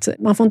speciellt.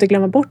 Man får inte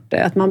glömma bort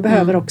det, att man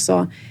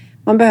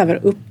behöver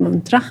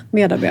uppmuntra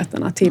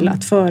medarbetarna till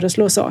att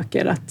föreslå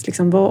saker, att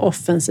vara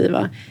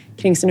offensiva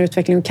kring sin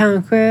utveckling. Och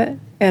kanske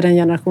är det en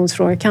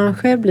generationsfråga,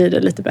 kanske blir det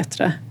lite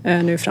bättre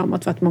nu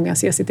framåt för att många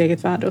ser sitt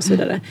eget värde och så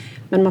vidare.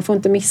 Men man får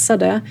inte missa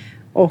det,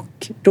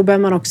 och då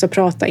behöver man också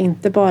prata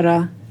inte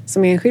bara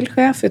som enskild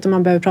chef, utan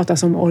man behöver prata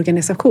som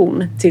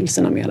organisation till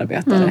sina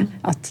medarbetare.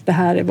 Att det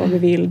här är vad vi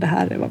vill, det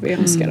här är vad vi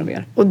önskar av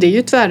er. Och det är ju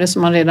ett värde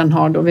som man redan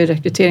har då vid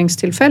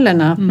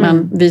rekryteringstillfällena.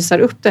 Man visar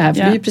upp det här,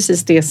 för det är ju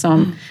precis det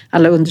som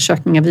alla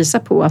undersökningar visar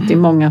på. Att det är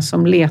många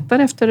som letar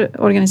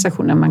efter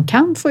organisationer man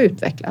kan få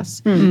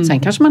utvecklas. Sen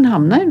kanske man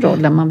hamnar i en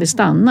roll där man vill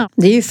stanna.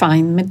 Det är ju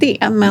fine med det.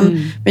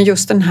 Men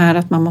just den här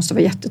att man måste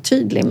vara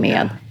jättetydlig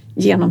med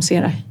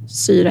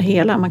genomsyra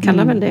hela. Man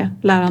kallar väl det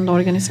lärande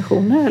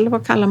organisationer, eller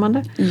vad kallar man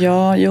det?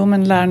 Ja,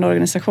 men lärande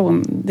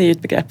organisation, det är ju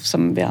ett begrepp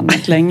som vi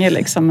använt länge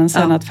liksom. Men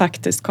sen att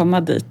faktiskt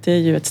komma dit, det är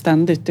ju ett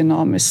ständigt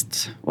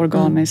dynamiskt,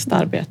 organiskt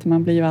arbete.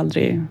 Man blir ju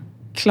aldrig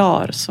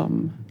klar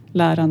som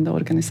lärande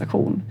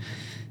organisation.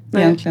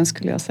 Egentligen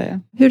skulle jag säga.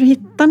 Hur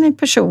hittar ni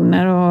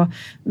personer och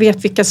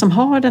vet vilka som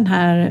har den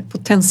här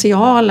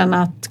potentialen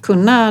att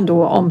kunna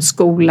då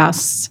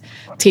omskolas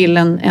till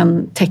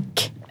en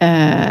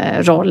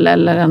tech-roll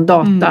eller en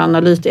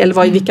dataanalyt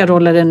eller vilka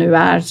roller det nu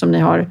är som ni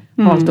har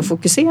valt att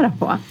fokusera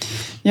på?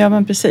 Ja,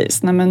 men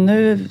precis. Men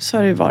nu så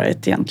har det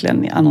varit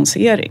egentligen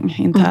annonsering,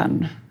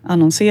 intern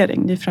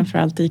annonsering. Det är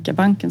framförallt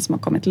ICA-banken som har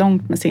kommit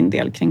långt med sin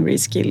del kring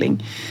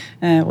reskilling.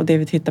 Och det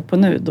vi tittar på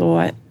nu,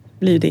 då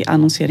blir det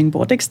annonsering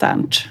både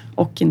externt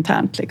och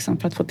internt liksom,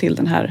 för att få till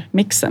den här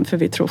mixen. För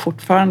vi tror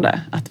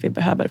fortfarande att vi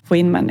behöver få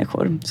in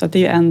människor. Så att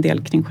det är en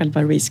del kring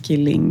själva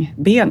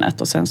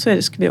reskilling-benet. Och sen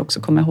så ska vi också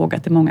komma ihåg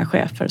att det är många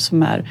chefer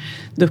som är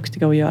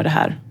duktiga och gör det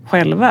här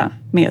själva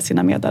med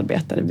sina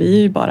medarbetare. Vi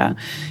är ju bara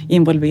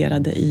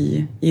involverade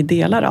i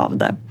delar av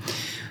det.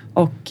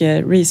 Och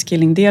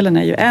reskilling-delen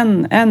är ju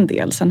en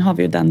del. Sen har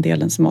vi ju den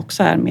delen som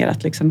också är mer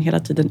att liksom hela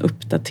tiden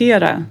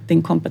uppdatera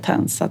din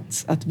kompetens.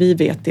 Att vi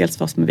vet dels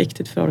vad som är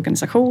viktigt för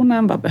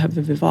organisationen, vad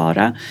behöver vi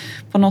vara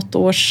på något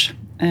års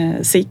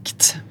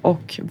sikt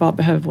och vad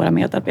behöver våra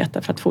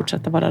medarbetare för att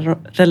fortsätta vara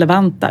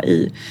relevanta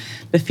i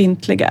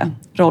befintliga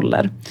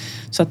roller.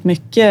 Så att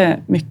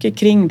mycket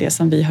kring det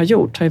som vi har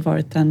gjort har ju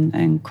varit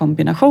en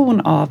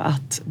kombination av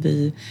att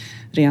vi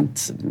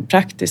rent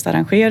praktiskt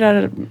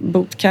arrangerar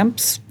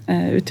bootcamps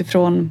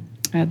utifrån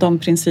de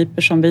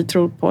principer som vi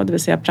tror på, det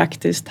vill säga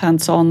praktiskt,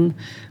 hands-on,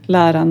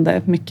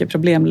 lärande, mycket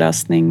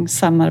problemlösning,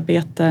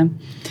 samarbete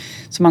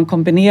som man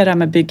kombinerar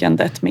med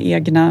byggandet med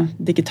egna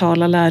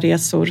digitala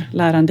lärresor,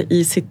 lärande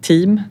i sitt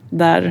team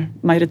där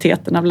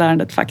majoriteten av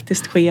lärandet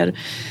faktiskt sker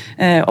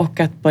och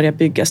att börja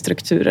bygga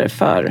strukturer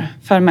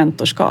för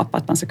mentorskap,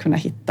 att man ska kunna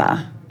hitta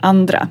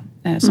andra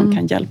som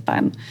kan hjälpa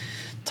en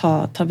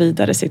ta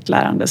vidare sitt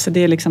lärande. Så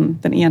det är liksom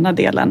den ena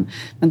delen.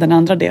 Men den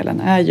andra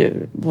delen är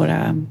ju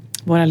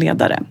våra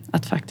ledare.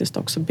 Att faktiskt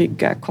också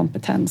bygga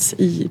kompetens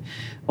i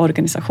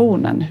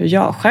organisationen. Hur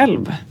jag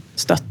själv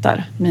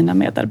stöttar mina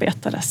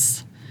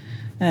medarbetares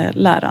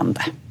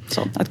lärande.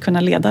 Så att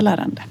kunna leda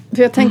lärande.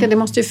 För jag tänker att det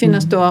måste ju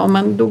finnas då, om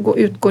man då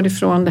utgår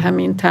ifrån det här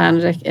med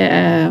intern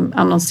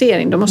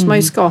annonsering, då måste man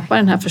ju skapa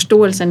den här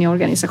förståelsen i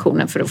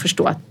organisationen för att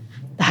förstå att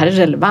det här är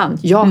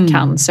relevant, jag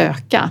kan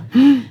söka.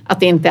 Att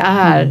det inte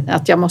är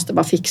att jag måste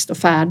vara fixt och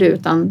färdig,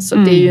 utan så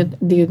det är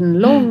ju en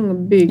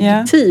lång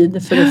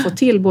byggtid för att få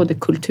till både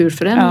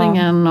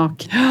kulturförändringen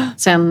och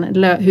sen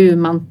hur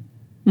man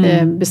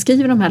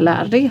beskriver de här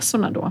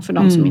lärresorna då för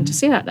de som är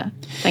intresserade,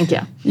 tänker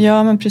jag.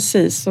 Ja, men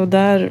precis. Och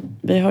där,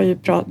 vi har ju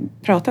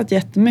pratat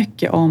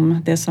jättemycket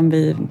om det som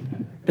vi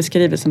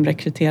beskriver som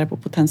rekrytera på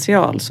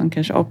potential, som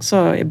kanske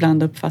också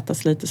ibland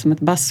uppfattas lite som ett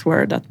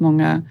buzzword, att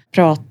många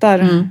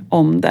pratar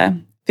om det.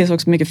 Det finns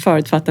också mycket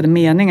förutfattade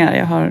meningar.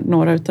 Jag har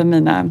några av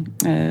mina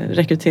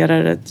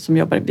rekryterare som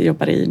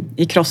jobbar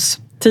i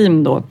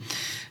cross-team då,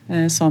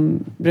 som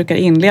brukar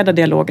inleda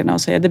dialogerna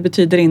och säga det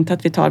betyder inte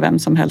att vi tar vem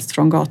som helst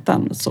från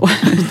gatan så,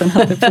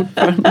 utan att det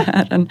fortfarande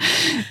är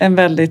en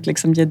väldigt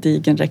liksom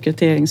gedigen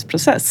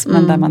rekryteringsprocess,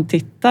 men där man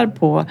tittar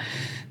på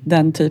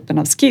den typen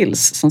av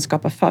skills som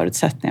skapar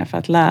förutsättningar för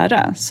att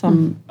lära,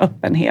 som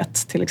öppenhet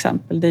till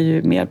exempel. Det är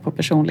ju mer på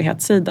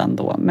personlighetssidan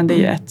då, men det är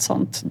ju ett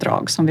sånt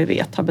drag som vi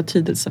vet har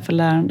betydelse för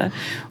lärande.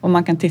 Och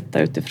man kan titta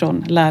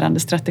utifrån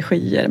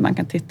lärandestrategier, man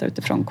kan titta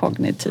utifrån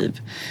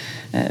kognitiv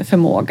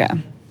förmåga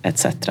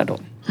etc. då.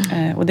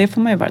 Och det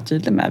får man ju vara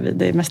tydlig med.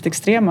 Det är mest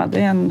extrema.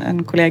 Det är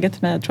en kollega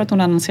till mig, jag tror att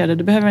hon annonserade,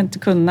 du behöver inte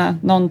kunna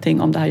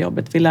någonting om det här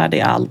jobbet, vi lär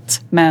dig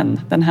allt, men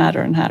den här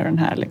och den här och den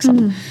här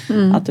liksom,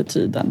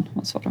 attityden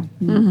och så då.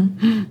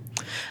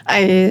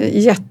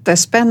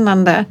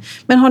 Jättespännande.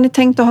 Men har ni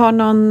tänkt att ha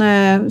någon,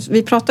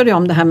 vi pratade ju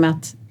om det här med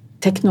att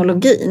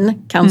teknologin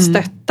kan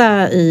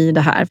stötta i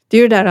det här. Det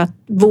är ju det där att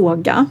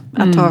våga,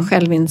 att ha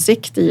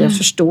självinsikt i att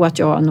förstå att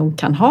jag nog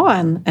kan ha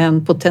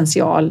en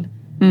potential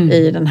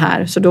i den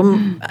här. Så då,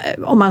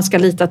 om man ska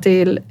lita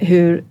till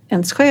hur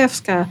ens chef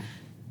ska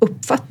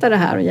uppfatta det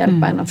här och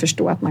hjälpa en att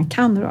förstå att man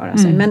kan röra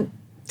sig. Men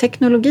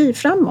teknologi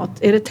framåt,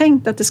 är det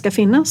tänkt att det ska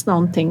finnas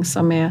någonting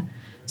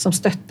som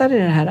stöttar i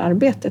det här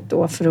arbetet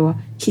då för att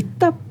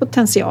hitta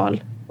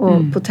potential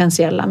och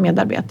potentiella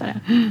medarbetare?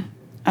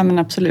 Ja, men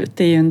absolut,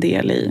 det är ju en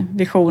del i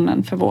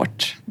visionen för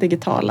vårt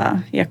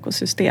digitala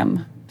ekosystem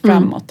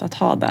framåt, att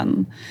ha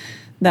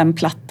den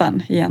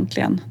plattan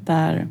egentligen,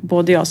 där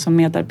både jag som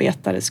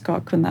medarbetare ska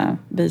kunna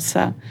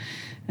visa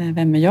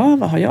Vem är jag?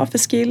 Vad har jag för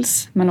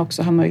skills? Men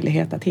också ha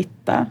möjlighet att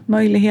hitta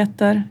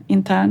möjligheter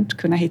internt,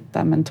 kunna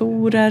hitta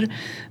mentorer,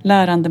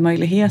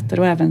 lärandemöjligheter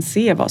och även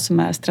se vad som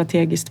är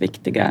strategiskt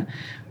viktiga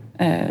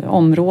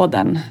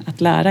områden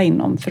att lära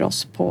inom för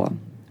oss på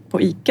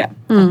ICA.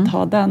 Att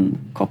ha den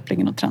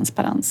kopplingen och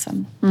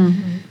transparensen.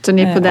 Så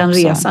ni är på den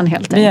också, resan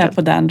helt enkelt? Vi är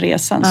på den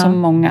resan som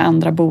många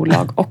andra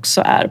bolag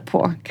också är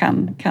på,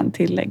 kan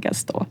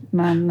tilläggas då.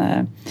 Men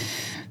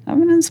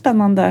en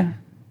spännande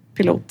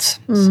pilot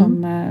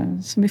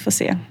som vi får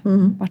se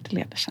vart det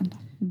leder sen då.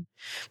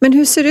 Men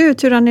hur ser det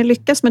ut? Hur har ni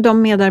lyckats med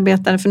de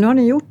medarbetare? För nu har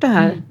ni gjort det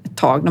här ett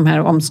tag, de här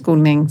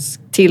omskolnings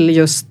till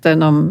just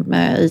de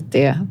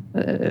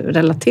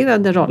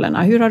IT-relaterade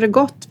rollerna. Hur har det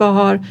gått? Vad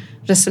har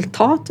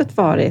resultatet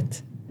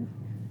varit?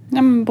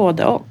 Ja, men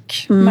både och.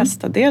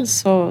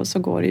 Mestadels så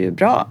går det ju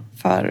bra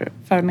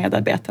för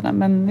medarbetarna,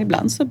 men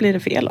ibland så blir det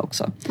fel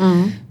också.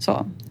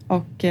 Så.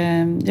 Och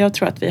jag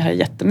tror att vi har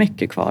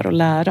jättemycket kvar att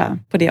lära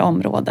på det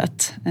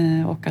området.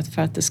 Och att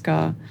för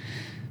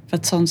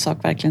att sån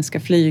sak verkligen ska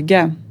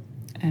flyga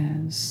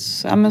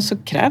så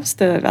krävs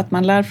det att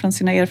man lär från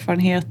sina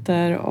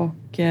erfarenheter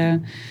och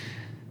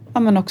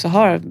men också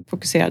har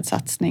fokuserad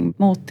satsning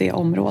mot det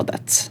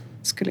området,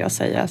 skulle jag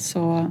säga.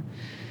 Så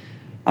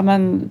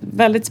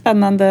väldigt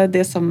spännande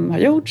det som har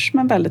gjorts,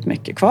 men väldigt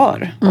mycket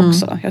kvar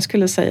också. Jag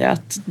skulle säga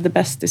att the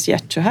best is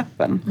yet to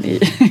happen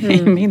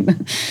i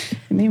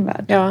min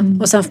värld. Ja,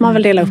 och sen får man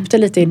väl dela upp det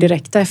lite i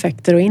direkta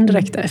effekter och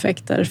indirekta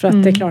effekter. För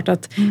att det är klart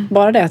att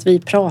bara det att vi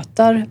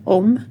pratar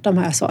om de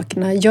här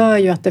sakerna gör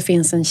ju att det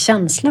finns en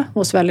känsla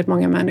hos väldigt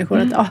många människor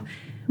att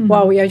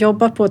wow, jag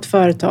jobbar på ett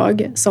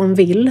företag som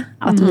vill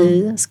att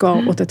vi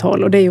ska åt ett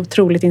håll, och det är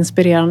otroligt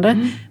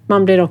inspirerande.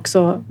 Man blir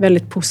också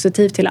väldigt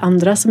positiv till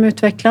andra som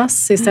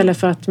utvecklas istället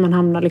för att man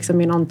hamnar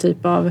liksom i någon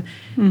typ av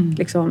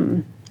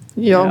liksom,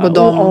 och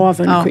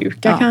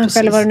avundsjuka kanske,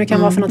 eller vad det nu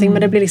kan vara för någonting.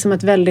 Men det blir liksom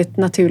ett väldigt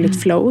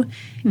naturligt flow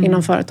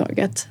inom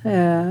företaget.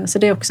 Så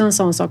det är också en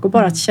sån sak. Och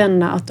bara att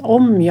känna att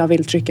om jag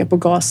vill trycka på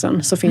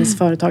gasen så finns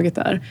företaget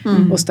där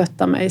och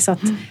stöttar mig. Så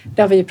att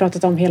det har vi ju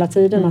pratat om hela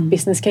tiden. Att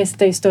business case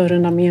är ju större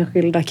än de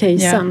enskilda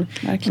casen.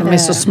 De är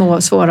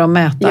så svåra att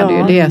mäta. Det är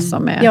ju det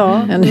som är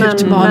en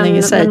utmaning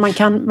i sig.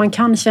 Men man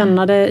kan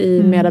känna det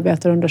i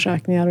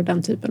medarbetarundersökningar och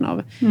den typen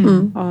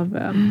av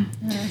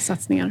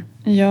satsningar.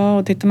 Ja,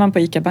 och tittar man på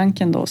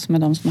ICA-banken då, som är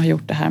de som har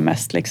gjort det här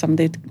mest, liksom,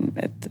 det är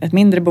ett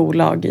mindre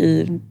bolag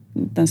i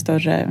den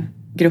större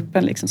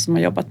gruppen liksom, som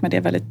har jobbat med det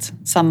väldigt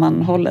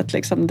sammanhållet,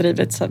 liksom,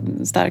 drivit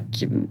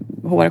stark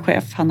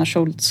HR-chef, Hanna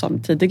Schultz, som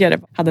tidigare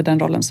hade den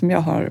rollen som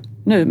jag har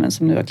nu, men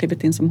som nu har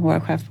klivit in som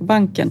HR-chef på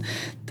banken.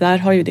 Där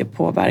har ju det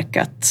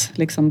påverkat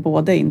liksom,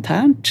 både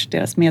internt,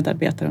 deras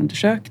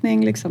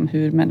medarbetarundersökning, liksom,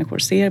 hur människor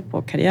ser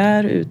på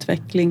karriär,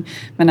 utveckling,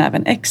 men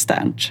även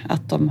externt,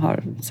 att de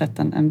har sett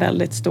en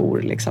väldigt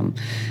stor liksom,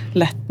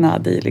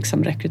 lättnad i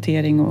liksom,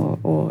 rekrytering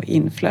och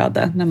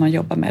inflöde när man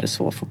jobbar med det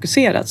så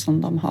fokuserat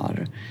som de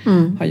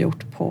har gjort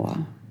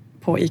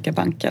på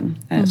ICA-banken.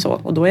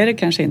 Och då är det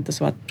kanske inte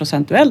så att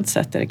procentuellt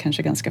sett är det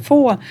kanske ganska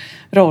få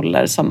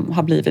roller som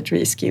har blivit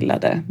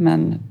reskillade,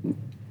 men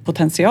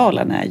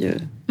potentialen är ju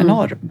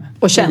enorm.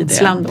 Och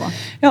känslan då?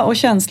 Ja, och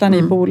känslan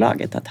i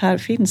bolaget att här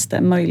finns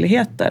det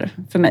möjligheter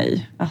för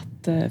mig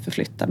att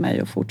förflytta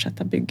mig och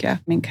fortsätta bygga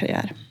min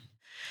karriär.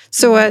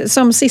 Så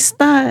som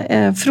sista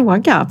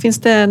fråga, finns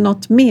det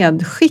något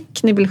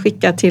medskick ni vill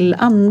skicka till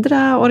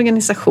andra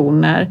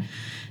organisationer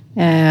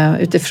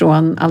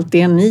utifrån allt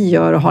det ni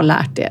gör och har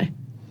lärt er?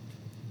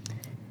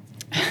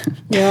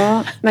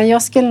 Ja, men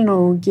jag skulle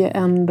nog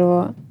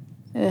ändå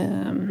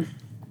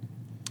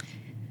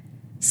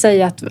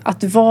säga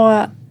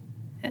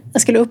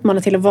jag skulle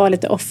uppmana till att vara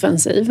lite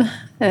offensiv.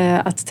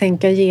 Att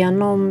tänka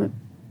igenom.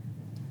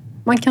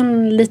 Man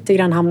kan lite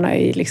grann hamna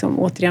i liksom,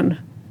 återigen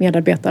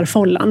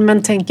medarbetarfållan,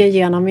 men tänka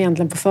igenom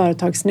egentligen på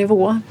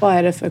företagsnivå. Vad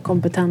är det för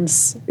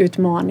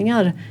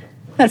kompetensutmaningar?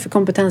 Vad är det för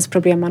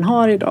kompetensproblem man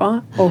har idag?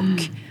 Och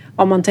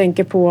om man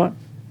tänker på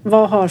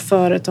vad har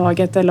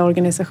företaget eller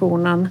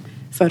organisationen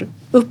för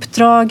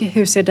uppdrag?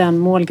 Hur ser den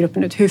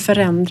målgruppen ut? Hur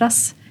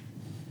förändras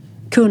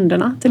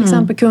kunderna? Till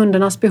exempel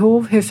kundernas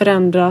behov. Hur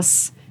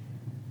förändras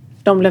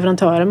de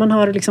leverantörer man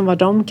har? Liksom vad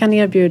de kan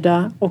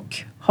erbjuda, och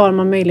har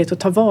man möjlighet att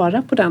ta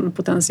vara på den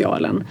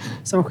potentialen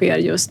som sker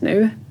just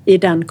nu i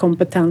den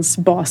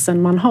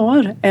kompetensbasen man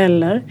har?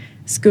 Eller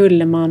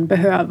skulle man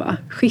behöva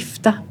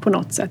skifta på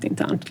något sätt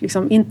internt?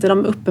 Liksom inte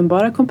de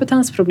uppenbara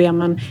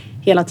kompetensproblemen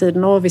hela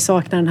tiden, och vi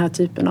saknar den här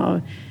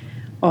typen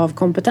av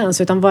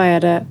kompetens, utan vad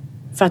är det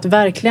för att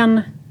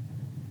verkligen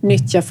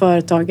nyttja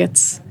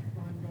företagets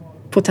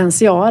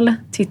potential?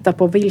 Titta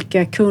på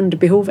vilka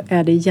kundbehov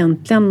är det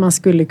egentligen man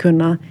skulle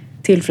kunna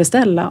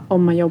tillfredsställa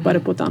om man jobbade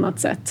på ett annat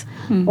sätt.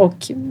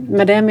 Och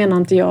med det menar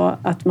inte jag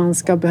att man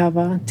ska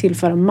behöva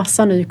tillföra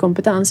massa ny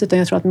kompetens, utan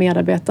jag tror att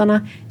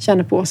medarbetarna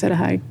känner på sig det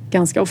här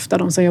ganska ofta,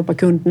 de som jobbar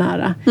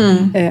kundnära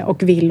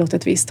och vill åt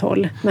ett visst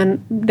håll. Men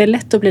det är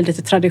lätt att bli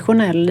lite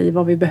traditionell i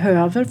vad vi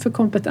behöver för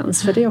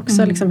kompetens, för det är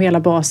också liksom hela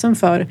basen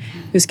för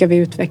hur ska vi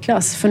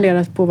utvecklas.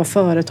 Fundera på vad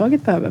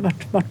företaget behöver,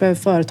 vart behöver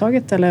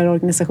företaget eller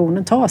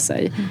organisationen ta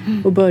sig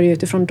och börja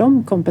utifrån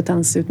de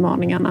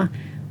kompetensutmaningarna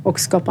och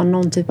skapa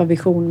någon typ av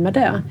vision med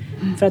det.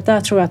 För att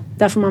där tror jag att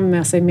där får man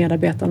med sig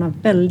medarbetarna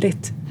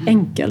väldigt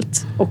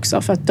enkelt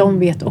också, för att de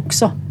vet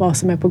också vad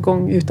som är på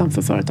gång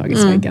utanför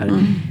företagets väggar.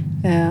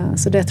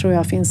 Så det tror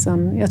jag finns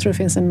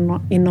en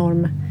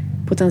enorm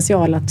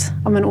potential att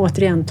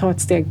återigen ta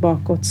ett steg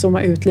bakåt,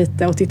 zooma ut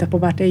lite och titta på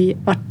vart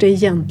är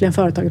egentligen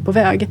företaget på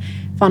väg.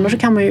 För annars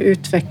kan man ju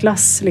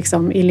utvecklas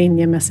liksom i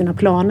linje med sina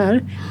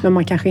planer, men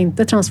man kanske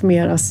inte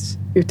transformeras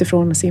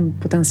utifrån sin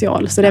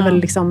potential. Så det är väl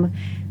liksom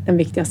den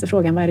viktigaste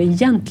frågan. Vad är det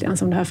egentligen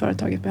som det här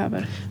företaget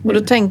behöver? Och då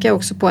tänker jag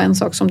också på en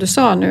sak som du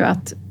sa nu,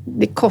 att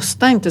det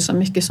kostar inte så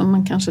mycket som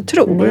man kanske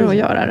tror att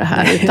göra det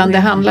här. Utan det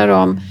handlar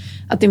om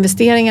att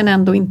investeringen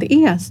ändå inte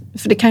är,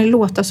 för det kan ju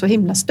låta så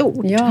himla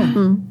stort. Ja.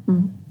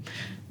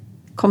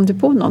 Kom du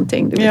på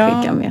någonting du vill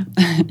skicka med?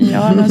 Jag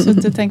har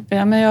suttit och tänkt på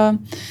det. Men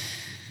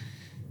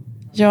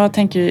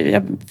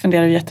jag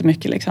funderar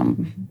jättemycket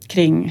liksom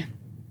kring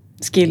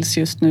skills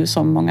just nu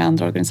som många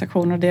andra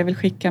organisationer. Och det jag vill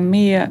skicka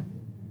med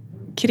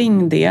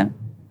kring det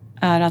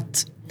är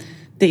att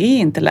det är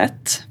inte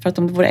lätt. För att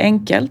om det vore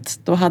enkelt,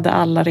 då hade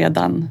alla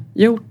redan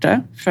gjort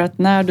det. För att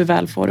när du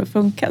väl får det att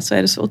funka så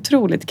är det så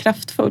otroligt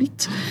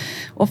kraftfullt.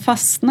 Och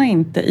fastna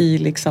inte i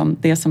liksom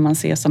det som man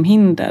ser som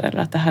hinder, eller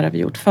att det här har vi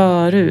gjort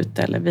förut,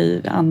 eller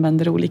vi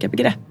använder olika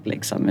begrepp.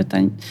 Liksom.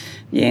 Utan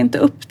ge inte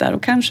upp där,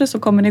 och kanske så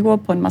kommer ni gå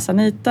på en massa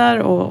nitar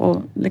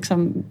och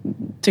liksom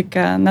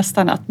tycka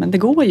nästan att men det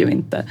går ju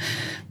inte.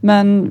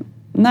 Men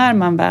när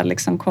man väl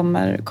liksom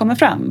kommer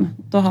fram,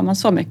 då har man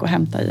så mycket att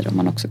hämta i det, och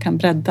man också kan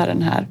bredda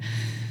den här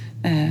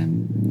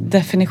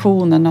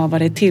definitionen av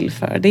vad det är till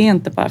för. Det är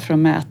inte bara för att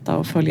mäta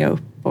och följa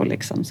upp och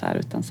liksom så här,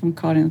 utan som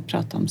Karin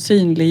pratade om,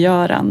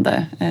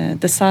 synliggörande,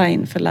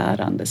 design för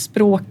lärande,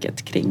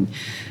 språket kring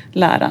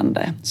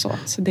lärande. Så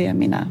det är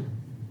mina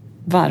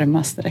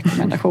varmaste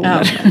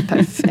rekommendationer. Ja,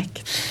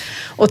 perfekt.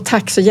 Och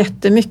tack så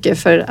jättemycket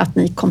för att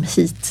ni kom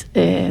hit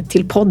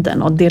till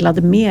podden och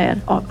delade med er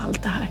av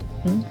allt det här.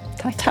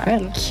 Tack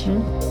själv.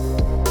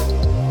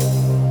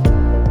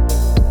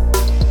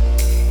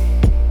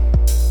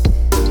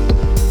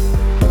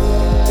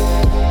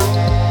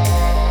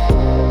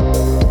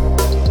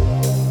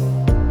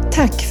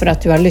 Tack för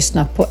att du har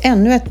lyssnat på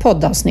ännu ett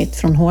poddavsnitt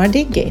från HR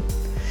Digi.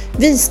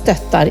 Vi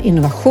stöttar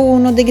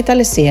innovation och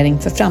digitalisering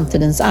för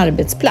framtidens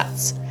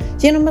arbetsplats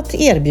genom att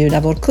erbjuda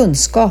vår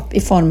kunskap i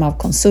form av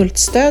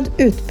konsultstöd,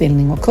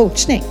 utbildning och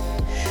coachning.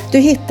 Du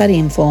hittar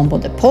info om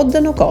både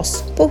podden och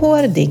oss på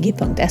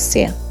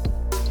hrdigi.se.